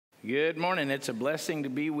Good morning. It's a blessing to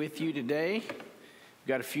be with you today. We've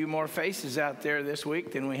got a few more faces out there this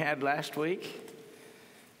week than we had last week.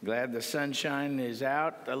 Glad the sunshine is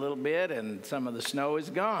out a little bit and some of the snow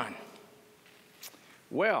is gone.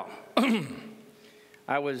 Well,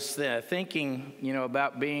 I was thinking,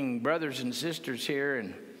 about being brothers and sisters here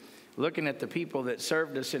and looking at the people that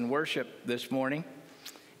served us in worship this morning.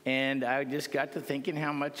 And I just got to thinking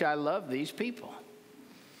how much I love these people.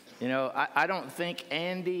 I don't think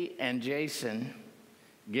Andy and Jason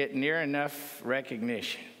get near enough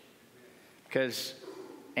recognition, because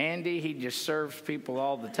Andy, he just serves people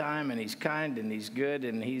all the time, and he's kind and he's good,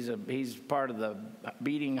 and he's part of the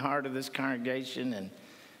beating heart of this congregation,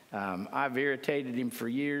 and I've irritated him for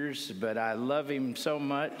years, but I love him so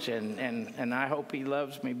much, and I hope he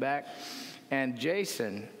loves me back. And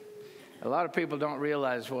Jason, a lot of people don't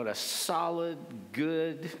realize what a solid,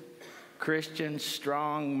 good Christian,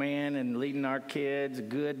 strong man and leading our kids, a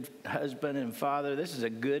good husband and father. This is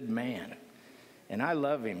a good man, and I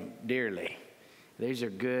love him dearly. These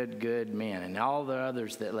are good men, and all the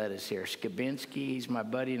others that led us here. Skabinski, he's my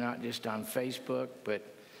buddy, not just on Facebook, but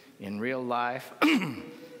in real life.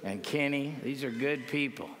 And Kenny, these are good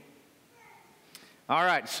people. All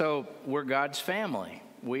right, so we're God's family.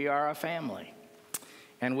 We are a family.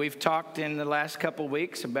 And we've talked in the last couple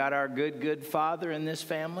weeks about our good Father in this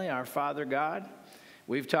family, our Father God.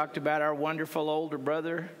 We've talked about our wonderful older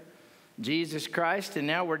brother, Jesus Christ, and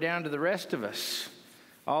now we're down to the rest of us,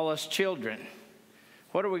 all us children.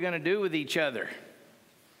 What are we going to do with each other,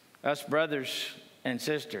 us brothers and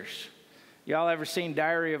sisters? Y'all ever seen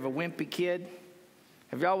Diary of a Wimpy Kid?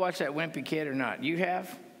 Have y'all watched that Wimpy Kid or not? You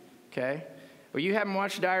have? Okay. Well, you haven't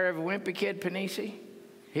watched Diary of a Wimpy Kid, Panisi?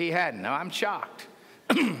 He hadn't. No, I'm shocked.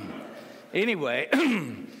 Anyway,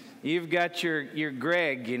 you've got your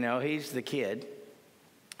Greg, he's the kid.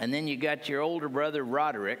 And then you got your older brother,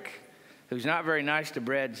 Roderick, who's not very nice to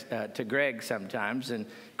Greg sometimes. And,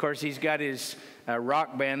 of course, he's got his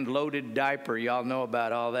rock band Loaded Diaper. Y'all know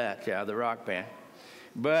about all that, yeah, the rock band.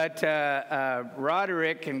 But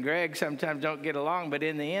Roderick and Greg sometimes don't get along, but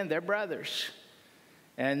in the end, they're brothers.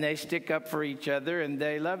 And they stick up for each other, and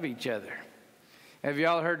they love each other. Have you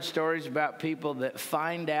all heard stories about people that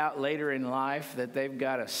find out later in life that they've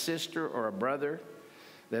got a sister or a brother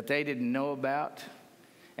that they didn't know about?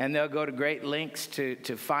 And they'll go to great lengths to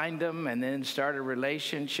find them and then start a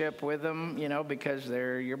relationship with them, because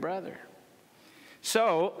they're your brother.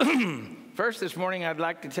 So, first this morning, I'd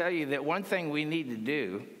like to tell you that one thing we need to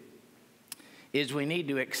do is we need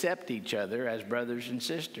to accept each other as brothers and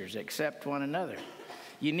sisters, accept one another.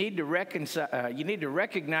 You need to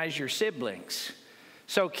recognize your siblings.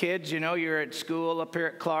 So kids, you're at school up here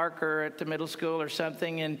at Clark or at the middle school or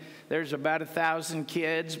something, and there's about 1,000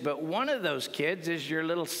 kids, but one of those kids is your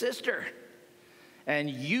little sister. And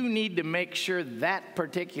you need to make sure that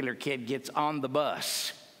particular kid gets on the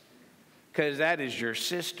bus, because that is your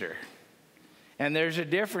sister. And there's a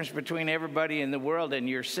difference between everybody in the world and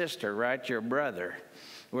your sister, right? Your brother.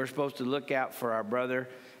 We're supposed to look out for our brother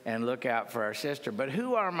and look out for our sister. But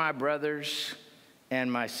who are my brothers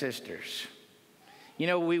and my sisters?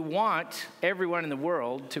 We want everyone in the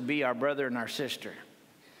world to be our brother and our sister.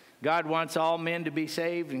 God wants all men to be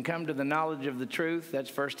saved and come to the knowledge of the truth. That's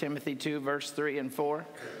 1 Timothy 2, verse 3 and 4.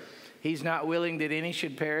 He's not willing that any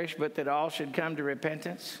should perish, but that all should come to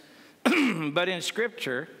repentance. But in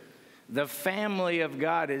Scripture, the family of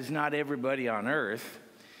God is not everybody on earth.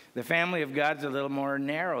 The family of God's a little more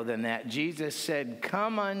narrow than that. Jesus said,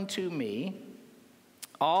 "Come unto me,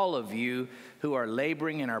 all of you who are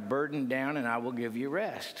laboring and are burdened down, and I will give you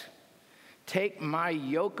rest. Take my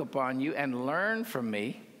yoke upon you and learn from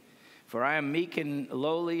me, for I am meek and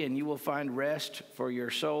lowly, and you will find rest for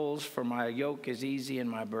your souls, for my yoke is easy and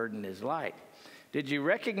my burden is light." Did you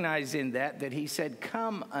recognize in that he said,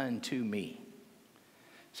 "Come unto me"?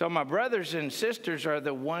 So my brothers and sisters are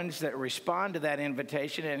the ones that respond to that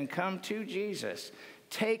invitation and come to Jesus.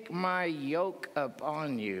 Take my yoke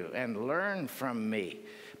upon you and learn from me.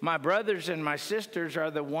 My brothers and my sisters are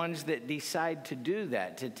the ones that decide to do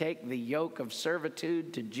that, to take the yoke of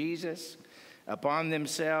servitude to Jesus upon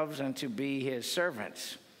themselves and to be his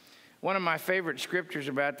servants. One of my favorite scriptures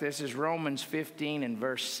about this is Romans 15 and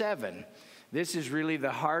verse 7. This is really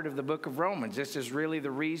the heart of the book of Romans. This is really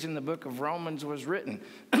the reason the book of Romans was written.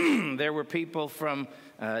 There were people from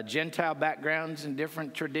Gentile backgrounds and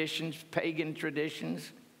different traditions, pagan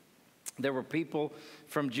traditions. There were people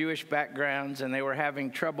from Jewish backgrounds, and they were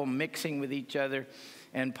having trouble mixing with each other.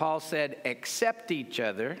 And Paul said, accept each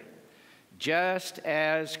other, just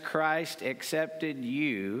as Christ accepted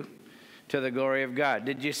you to the glory of God.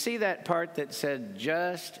 Did you see that part that said,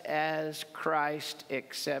 just as Christ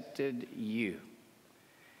accepted you?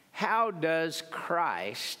 How does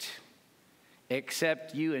Christ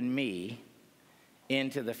accept you and me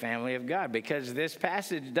into the family of God? Because this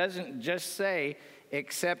passage doesn't just say,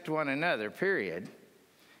 accept one another, period.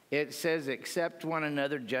 It says, accept one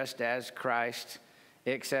another just as Christ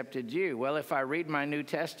accepted you. Well, if I read my New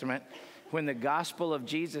Testament, when the gospel of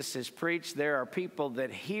Jesus is preached, there are people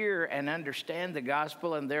that hear and understand the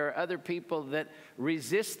gospel, and there are other people that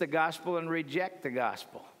resist the gospel and reject the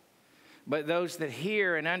gospel. But those that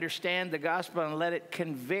hear and understand the gospel and let it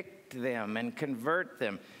convict them and convert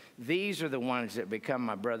them, these are the ones that become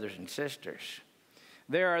my brothers and sisters.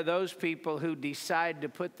 There are those people who decide to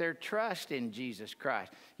put their trust in Jesus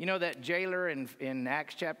Christ. You know that jailer in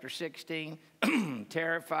Acts chapter 16,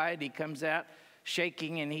 terrified, he comes out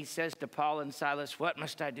shaking, and he says to Paul and Silas, what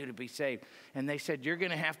must I do to be saved? And they said, you're going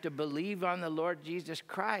to have to believe on the Lord Jesus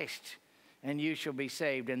Christ, and you shall be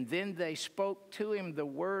saved. And then they spoke to him the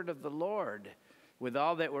word of the Lord with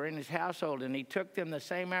all that were in his household. And he took them the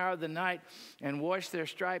same hour of the night and washed their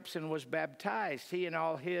stripes and was baptized, he and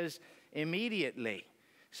all his, immediately.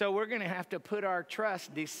 So we're going to have to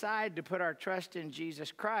decide to put our trust in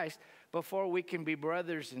Jesus Christ before we can be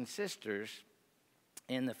brothers and sisters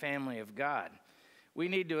in the family of God. We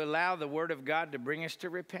need to allow the word of God to bring us to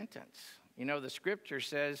repentance. You know, the scripture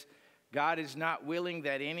says, God is not willing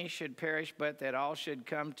that any should perish, but that all should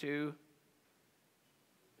come to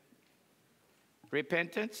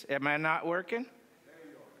repentance. Am I not working?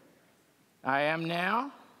 I am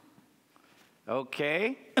now?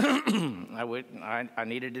 Okay. I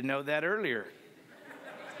needed to know that earlier.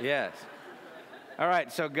 Yes. All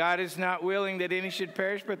right, so God is not willing that any should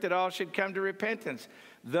perish, but that all should come to repentance.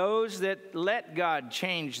 Those that let God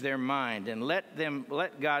change their mind and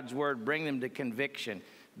let God's word bring them to conviction,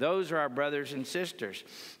 those are our brothers and sisters.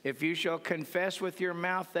 If you shall confess with your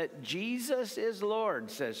mouth that Jesus is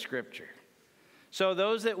Lord, says Scripture. So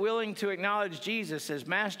those that willing to acknowledge Jesus as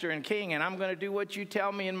Master and King, and I'm going to do what you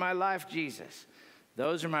tell me in my life, Jesus,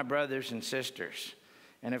 those are my brothers and sisters.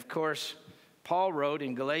 And of course, Paul wrote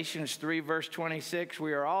in Galatians 3, verse 26,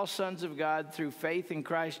 we are all sons of God through faith in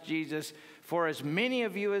Christ Jesus. For as many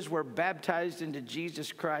of you as were baptized into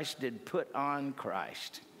Jesus Christ did put on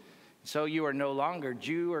Christ. So you are no longer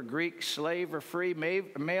Jew or Greek, slave or free,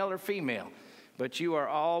 male or female, but you are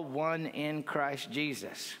all one in Christ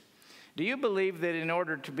Jesus. Do you believe that in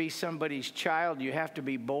order to be somebody's child, you have to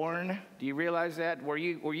be born? Do you realize that? Were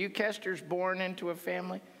you Kesters born into a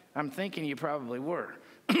family? I'm thinking you probably were.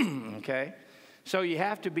 Okay? So you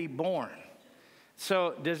have to be born.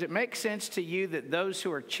 So does it make sense to you that those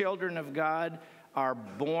who are children of God are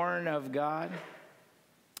born of God?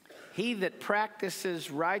 He that practices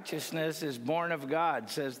righteousness is born of God,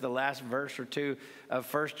 says the last verse or two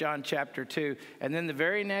of 1 John chapter 2. And then the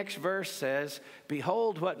very next verse says,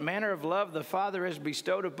 behold, what manner of love the Father has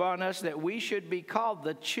bestowed upon us, that we should be called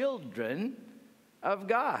the children of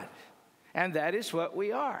God. And that is what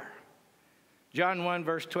we are. John 1,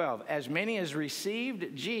 verse 12, as many as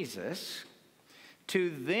received Jesus, to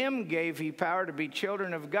them gave he power to be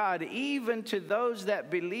children of God, even to those that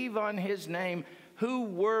believe on his name, who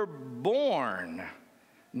were born,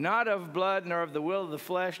 not of blood, nor of the will of the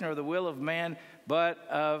flesh, nor the will of man, but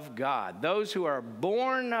of God. Those who are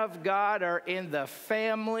born of God are in the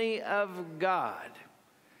family of God.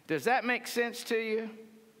 Does that make sense to you?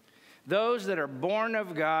 Those that are born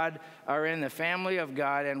of God are in the family of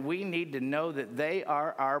God, and we need to know that they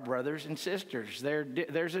are our brothers and sisters.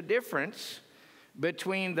 There's a difference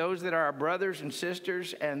between those that are our brothers and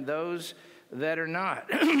sisters and those that are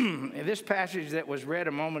not. In this passage that was read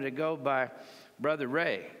a moment ago by Brother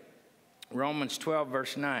Ray, Romans 12,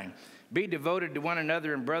 verse 9. Be devoted to one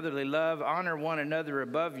another in brotherly love. Honor one another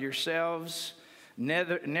above yourselves.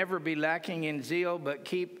 Never be lacking in zeal, but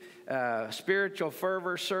keep spiritual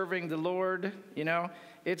fervor, serving the Lord. You know,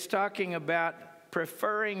 it's talking about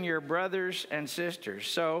preferring your brothers and sisters.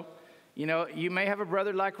 So, you know, you may have a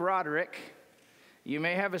brother like Roderick. You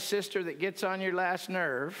may have a sister that gets on your last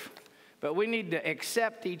nerve. But we need to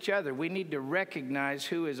accept each other. We need to recognize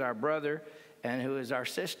who is our brother and who is our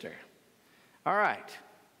sister. All right.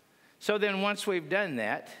 So then once we've done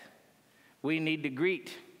that, we need to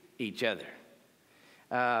greet each other.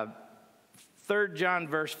 3 John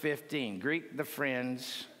verse 15, greet the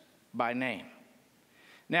friends by name.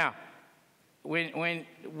 Now,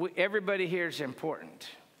 everybody here is important,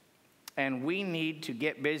 and we need to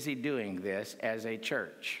get busy doing this as a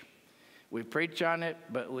church. We preach on it,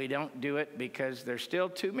 but we don't do it because there's still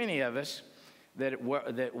too many of us that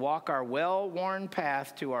walk our well-worn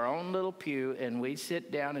path to our own little pew, and we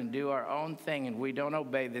sit down and do our own thing, and we don't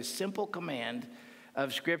obey this simple command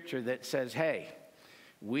of Scripture that says, hey,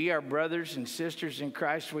 we are brothers and sisters in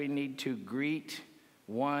Christ. We need to greet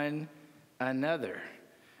one another.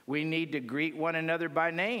 We need to greet one another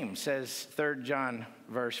by name, says 3 John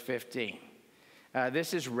verse 15.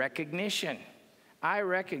 This is recognition. I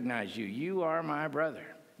recognize you. You are my brother.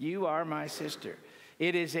 You are my sister.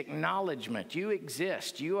 It is acknowledgement. You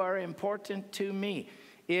exist. You are important to me.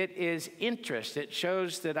 It is interest. It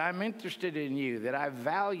shows that I'm interested in you, that I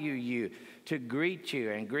value you, to greet you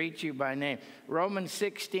and greet you by name. Romans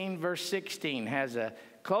 16 verse 16 has a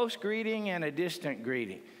close greeting and a distant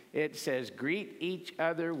greeting. It says, greet each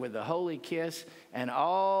other with a holy kiss, and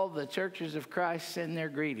all the churches of Christ send their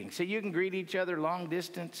greetings. So you can greet each other long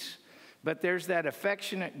distance, but there's that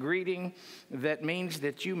affectionate greeting that means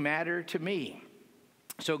that you matter to me.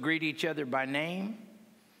 So greet each other by name.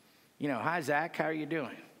 You know, hi, Zach, how are you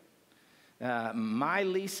doing? My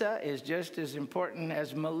Lisa is just as important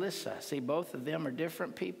as Melissa. See, both of them are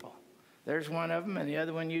different people. There's one of them, and the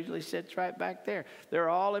other one usually sits right back there. They're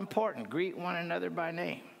all important. Greet one another by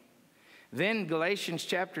name. Then Galatians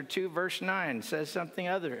chapter 2, verse 9 says something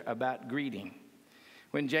other about greeting.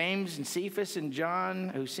 When James and Cephas and John,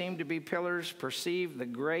 who seemed to be pillars, perceived the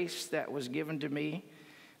grace that was given to me,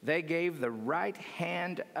 they gave the right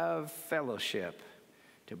hand of fellowship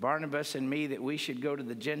to Barnabas and me, that we should go to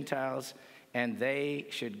the Gentiles and they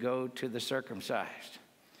should go to the circumcised.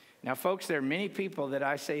 Now, folks, there are many people that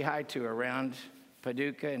I say hi to around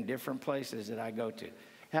Paducah and different places that I go to.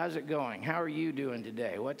 How's it going? How are you doing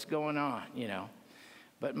today? What's going on? You know.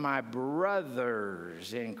 But my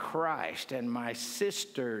brothers in Christ and my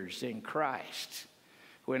sisters in Christ,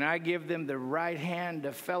 when I give them the right hand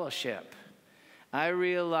of fellowship, I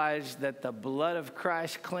realize that the blood of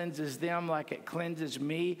Christ cleanses them like it cleanses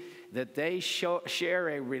me, that they share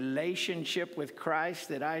a relationship with Christ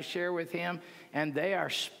that I share with him, and they are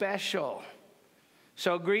special.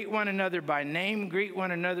 So greet one another by name, greet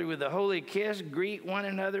one another with a holy kiss, greet one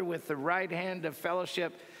another with the right hand of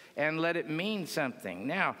fellowship, and let it mean something.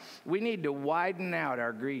 Now, we need to widen out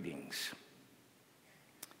our greetings.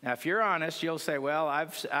 Now, if you're honest, you'll say, well,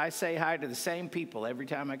 I say hi to the same people every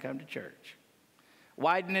time I come to church.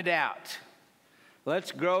 Widen it out.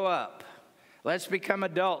 Let's grow up. Let's become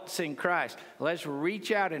adults in Christ. Let's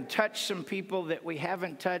reach out and touch some people that we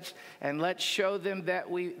haven't touched, and let's show them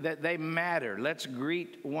that they matter. Let's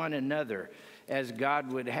greet one another as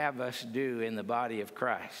God would have us do in the body of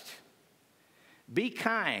Christ. Be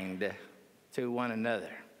kind to one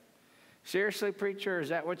another. Seriously, preacher, is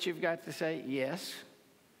that what you've got to say? Yes.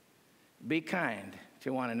 Be kind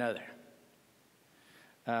to one another.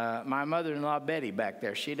 My mother-in-law, Betty, back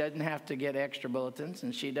there, she doesn't have to get extra bulletins,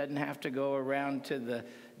 and she doesn't have to go around to the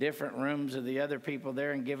different rooms of the other people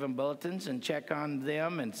there and give them bulletins and check on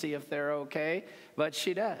them and see if they're okay, but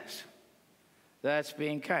she does. That's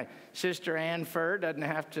being kind. Sister Ann Furr doesn't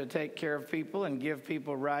have to take care of people and give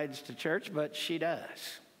people rides to church, but she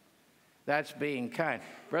does. That's being kind.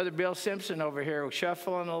 Brother Bill Simpson over here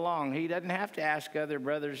shuffling along. He doesn't have to ask other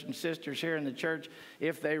brothers and sisters here in the church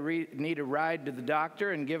if they need a ride to the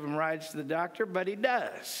doctor and give them rides to the doctor, but he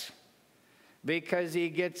does. Because he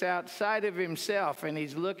gets outside of himself and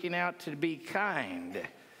he's looking out to be kind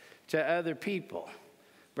to other people.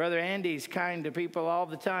 Brother Andy's kind to people all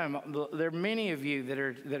the time. There are many of you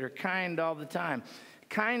that are kind all the time.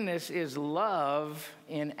 Kindness is love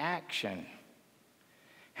in action.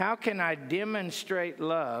 How can I demonstrate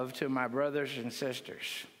love to my brothers and sisters?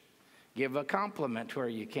 Give a compliment where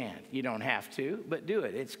you can. You don't have to, but do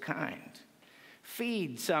it. It's kind.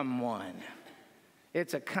 Feed someone.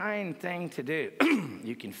 It's a kind thing to do.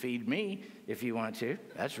 You can feed me if you want to.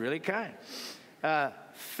 That's really kind.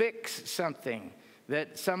 Fix something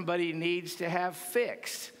that somebody needs to have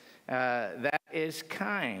fixed. That is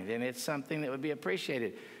kind, and it's something that would be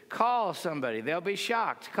appreciated. Call somebody. They'll be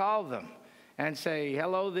shocked. Call them. And say,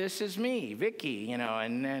 hello, this is me, Vicky,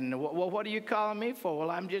 and well, what are you calling me for?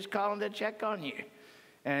 Well, I'm just calling to check on you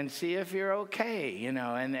and see if you're okay, and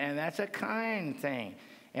that's a kind thing.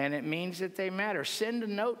 And it means that they matter. Send a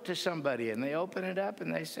note to somebody, and they open it up,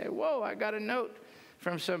 and they say, whoa, I got a note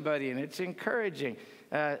from somebody, and it's encouraging.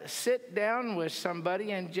 Sit down with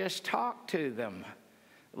somebody and just talk to them.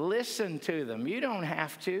 Listen to them. You don't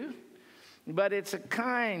have to, but it's a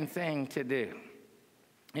kind thing to do.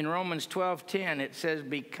 In Romans 12:10, it says,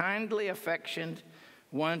 be kindly affectioned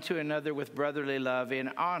one to another with brotherly love, in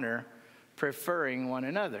honor, preferring one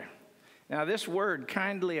another. Now, this word,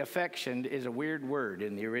 kindly affectioned, is a weird word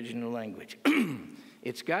in the original language.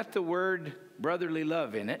 It's got the word brotherly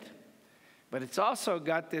love in it, But it's also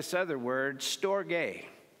got this other word, storge,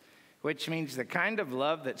 which means the kind of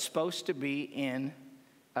love that's supposed to be in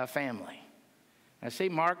a family. I see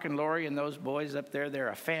Mark and Lori and those boys up there, they're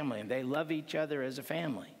a family, and they love each other as a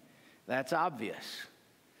family. That's obvious.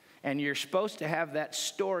 And you're supposed to have that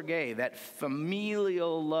storge, that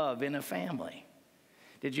familial love in a family.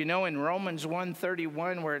 Did you know in Romans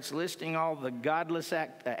 1:31, where it's listing all the godless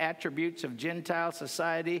attributes of Gentile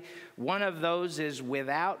society, one of those is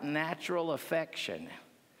without natural affection.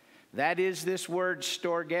 That is this word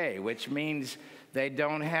storge, which means they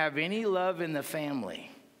don't have any love in the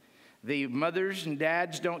family. The mothers and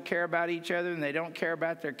dads don't care about each other, and they don't care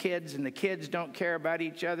about their kids, and the kids don't care about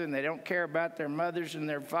each other, and they don't care about their mothers and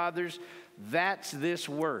their fathers. That's this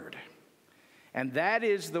word. And that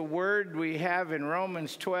is the word we have in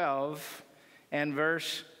Romans 12 and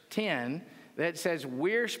verse 10 that says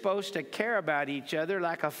we're supposed to care about each other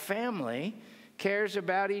like a family cares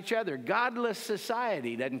about each other. Godless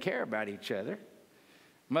society doesn't care about each other.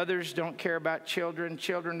 Mothers don't care about children.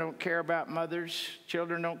 Children don't care about mothers.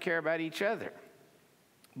 Children don't care about each other.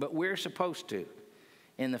 But we're supposed to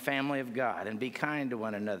in the family of God and be kind to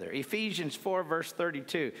one another. Ephesians 4 verse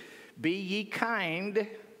 32, be ye kind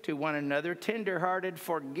to one another, tenderhearted,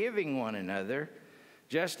 forgiving one another,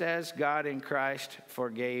 just as God in Christ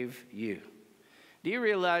forgave you. Do you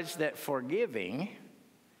realize that forgiving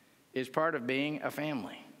is part of being a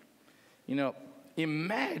family? You know,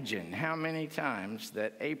 imagine how many times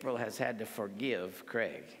that April has had to forgive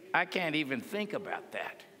Craig. I can't even think about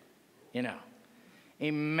that, you know.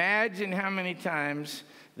 Imagine how many times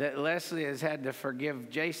that Leslie has had to forgive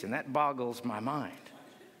Jason. That boggles my mind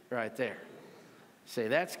right there. Say,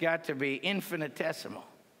 that's got to be infinitesimal.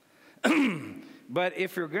 But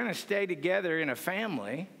if you're going to stay together in a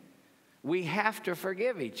family, we have to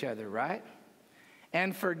forgive each other, right?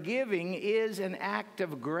 And forgiving is an act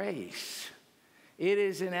of grace. It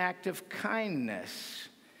is an act of kindness.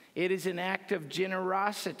 It is an act of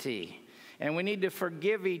generosity. And we need to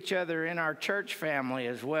forgive each other in our church family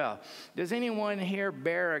as well. Does anyone here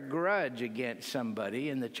bear a grudge against somebody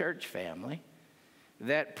in the church family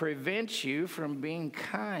that prevents you from being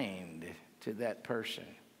kind to that person?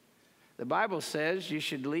 The Bible says you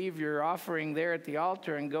should leave your offering there at the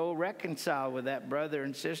altar and go reconcile with that brother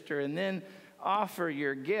and sister and then offer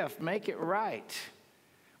your gift. Make it right.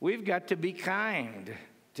 We've got to be kind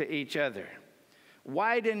to each other.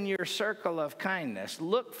 Widen your circle of kindness.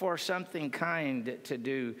 Look for something kind to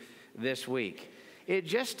do this week. It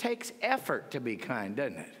just takes effort to be kind,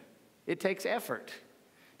 doesn't it? It takes effort.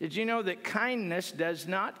 Did you know that kindness does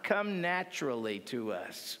not come naturally to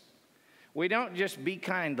us? We don't just be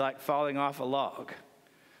kind like falling off a log.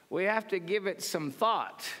 We have to give it some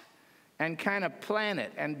thought and kind of plan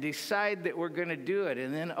it and decide that we're going to do it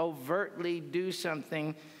and then overtly do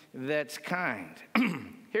something that's kind.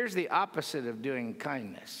 Here's the opposite of doing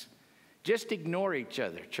kindness. Just ignore each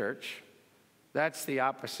other, church. That's the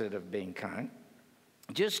opposite of being kind.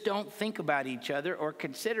 Just don't think about each other or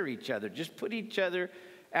consider each other. Just put each other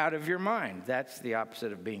out of your mind. That's the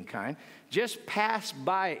opposite of being kind. Just pass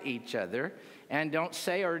by each other and don't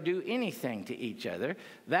say or do anything to each other.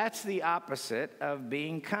 That's the opposite of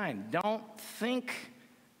being kind. Don't think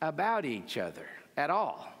about each other at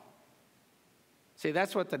all. See,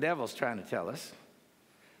 that's what the devil's trying to tell us.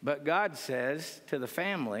 But God says to the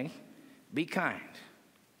family, be kind.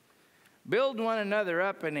 Build one another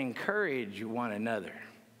up and encourage one another.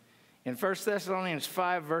 In 1 Thessalonians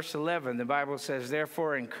 5, verse 11, the Bible says,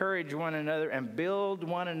 therefore, encourage one another and build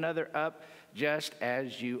one another up just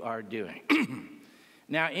as you are doing.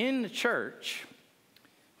 Now, in the church,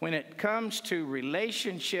 when it comes to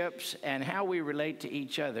relationships and how we relate to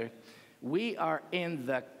each other, we are in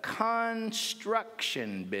the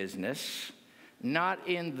construction business, not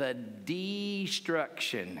in the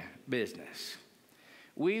destruction business.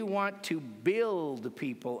 We want to build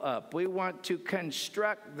people up. We want to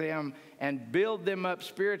construct them and build them up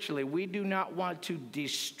spiritually. We do not want to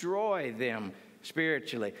destroy them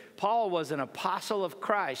spiritually. Paul was an apostle of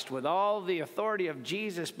Christ with all the authority of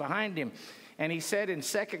Jesus behind him. And he said in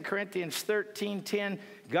 2 Corinthians 13:10,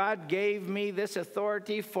 God gave me this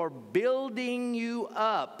authority for building you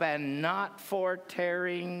up and not for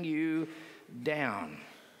tearing you down.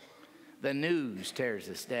 The news tears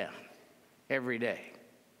us down every day.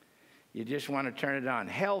 You just want to turn it on.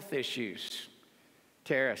 Health issues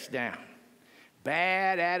tear us down.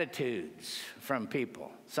 Bad attitudes from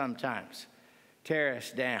people sometimes tear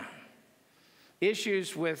us down.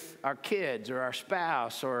 Issues with our kids or our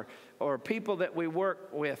spouse or people that we work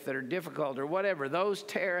with that are difficult or whatever, those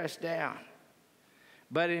tear us down.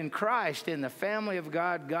 But in Christ, in the family of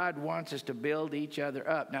God, God wants us to build each other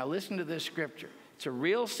up. Now listen to this scripture. It's a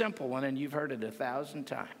real simple one, and you've heard it 1,000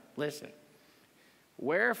 times. Listen.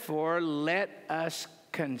 Wherefore, let us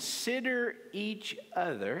consider each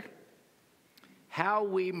other how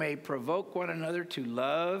we may provoke one another to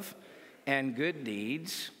love and good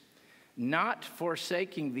deeds, not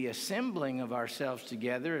forsaking the assembling of ourselves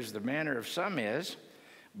together as the manner of some is,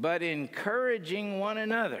 but encouraging one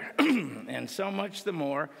another, and so much the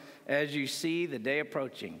more as you see the day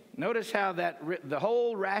approaching. Notice how the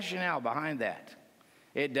whole rationale behind that.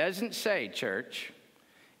 It doesn't say, church,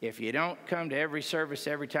 if you don't come to every service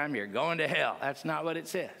every time, you're going to hell. That's not what it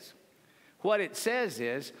says. What it says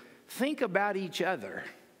is, think about each other,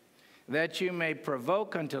 that you may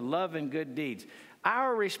provoke unto love and good deeds.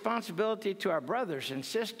 Our responsibility to our brothers and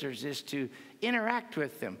sisters is to interact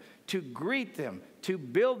with them, to greet them, to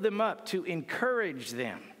build them up, to encourage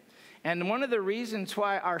them. And one of the reasons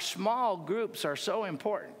why our small groups are so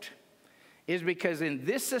important is because in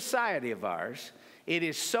this society of ours, it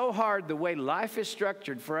is so hard the way life is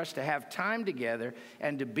structured for us to have time together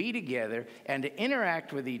and to be together and to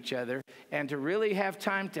interact with each other and to really have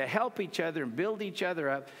time to help each other and build each other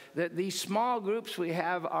up, that these small groups we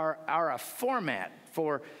have are a format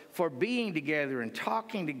for being together and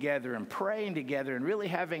talking together and praying together and really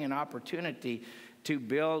having an opportunity to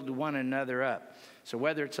build one another up. So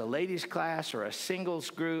whether it's a ladies' class or a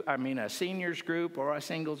seniors group or a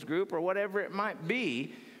singles group or whatever it might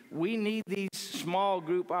be, we need these small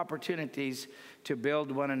group opportunities to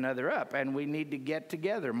build one another up. And we need to get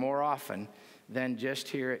together more often than just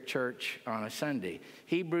here at church on a Sunday.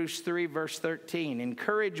 Hebrews 3 verse 13,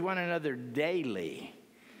 encourage one another daily,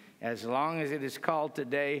 as long as it is called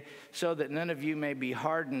today, so that none of you may be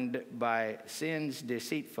hardened by sin's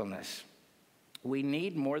deceitfulness. We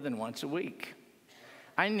need more than once a week.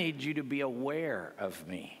 I need you to be aware of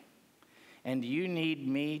me. And you need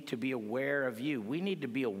me to be aware of you. We need to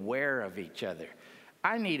be aware of each other.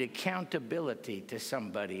 I need accountability to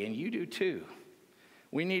somebody, and you do too.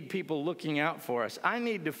 We need people looking out for us. I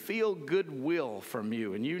need to feel goodwill from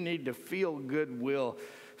you, and you need to feel goodwill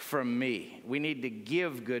from me. We need to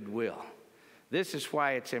give goodwill. This is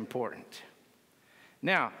why it's important.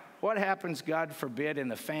 Now, what happens, God forbid, in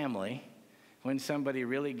the family when somebody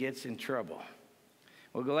really gets in trouble?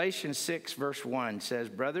 Well, Galatians 6 verse 1 says,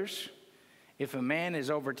 brothers, if a man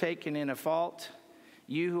is overtaken in a fault,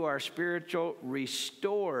 you who are spiritual,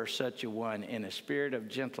 restore such a one in a spirit of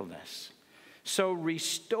gentleness. So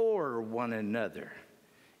restore one another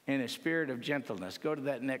in a spirit of gentleness. Go to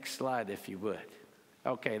that next slide if you would.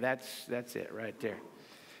 Okay, that's it right there.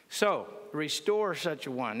 So restore such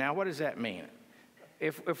a one. Now, what does that mean?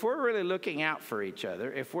 If we're really looking out for each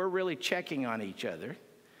other, if we're really checking on each other,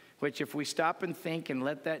 which if we stop and think and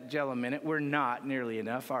let that gel a minute, we're not nearly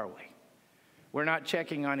enough, are we? We're not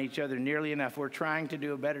checking on each other nearly enough. We're trying to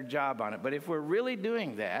do a better job on it. But if we're really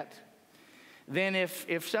doing that, then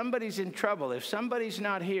if somebody's in trouble, if somebody's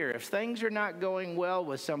not here, if things are not going well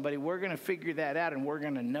with somebody, we're going to figure that out and we're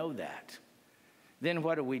going to know that. Then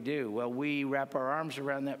what do? Well, we wrap our arms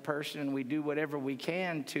around that person and we do whatever we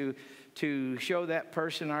can to show that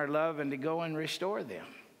person our love and to go and restore them.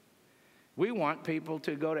 We want people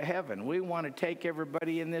to go to heaven. We want to take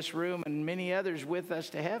everybody in this room and many others with us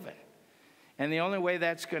to heaven. And the only way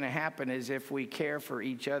that's going to happen is if we care for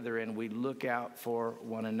each other and we look out for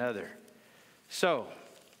one another. So,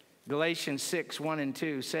 Galatians 6, 1 and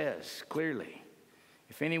 2 says clearly,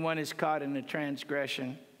 if anyone is caught in a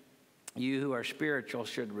transgression, you who are spiritual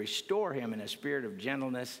should restore him in a spirit of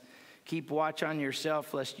gentleness. Keep watch on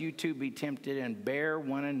yourself, lest you too be tempted, and bear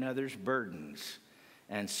one another's burdens,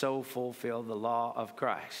 and so fulfill the law of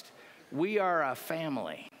Christ. We are a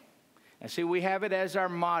family. And see, we have it as our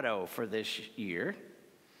motto for this year,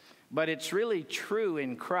 but it's really true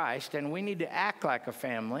in Christ, and we need to act like a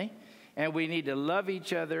family, and we need to love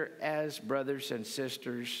each other as brothers and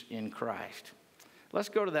sisters in Christ. Let's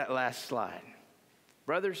go to that last slide.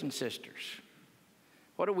 Brothers and sisters,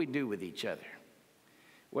 what do we do with each other?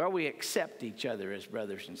 Well, we accept each other as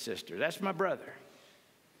brothers and sisters. That's my brother.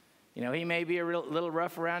 You know, he may be a little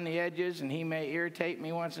rough around the edges, and he may irritate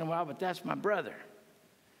me once in a while, but that's my brother.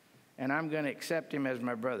 And I'm going to accept him as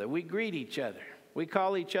my brother. We greet each other. We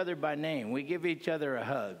call each other by name. We give each other a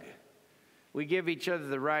hug. We give each other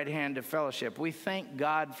the right hand of fellowship. We thank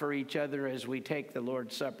God for each other as we take the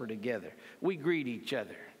Lord's Supper together. We greet each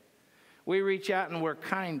other. We reach out and we're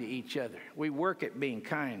kind to each other. We work at being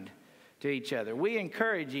kind to each other. We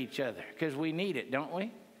encourage each other because we need it, don't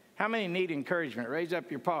we? How many need encouragement? Raise up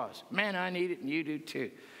your paws. Man, I need it and you do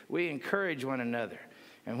too. We encourage one another.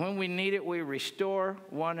 And when we need it, we restore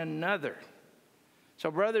one another. So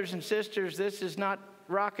brothers and sisters, this is not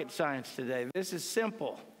rocket science today. This is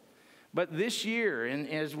simple. But this year, and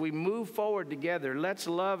as we move forward together, let's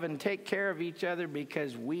love and take care of each other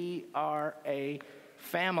because we are a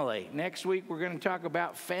family. Next week, we're going to talk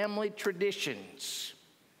about family traditions.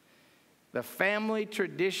 The family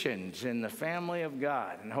traditions in the family of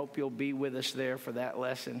God. And hope you'll be with us there for that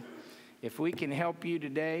lesson. If we can help you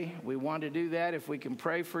today, we want to do that. If we can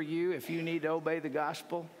pray for you, if you need to obey the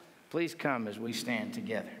gospel, please come as we stand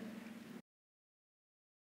together.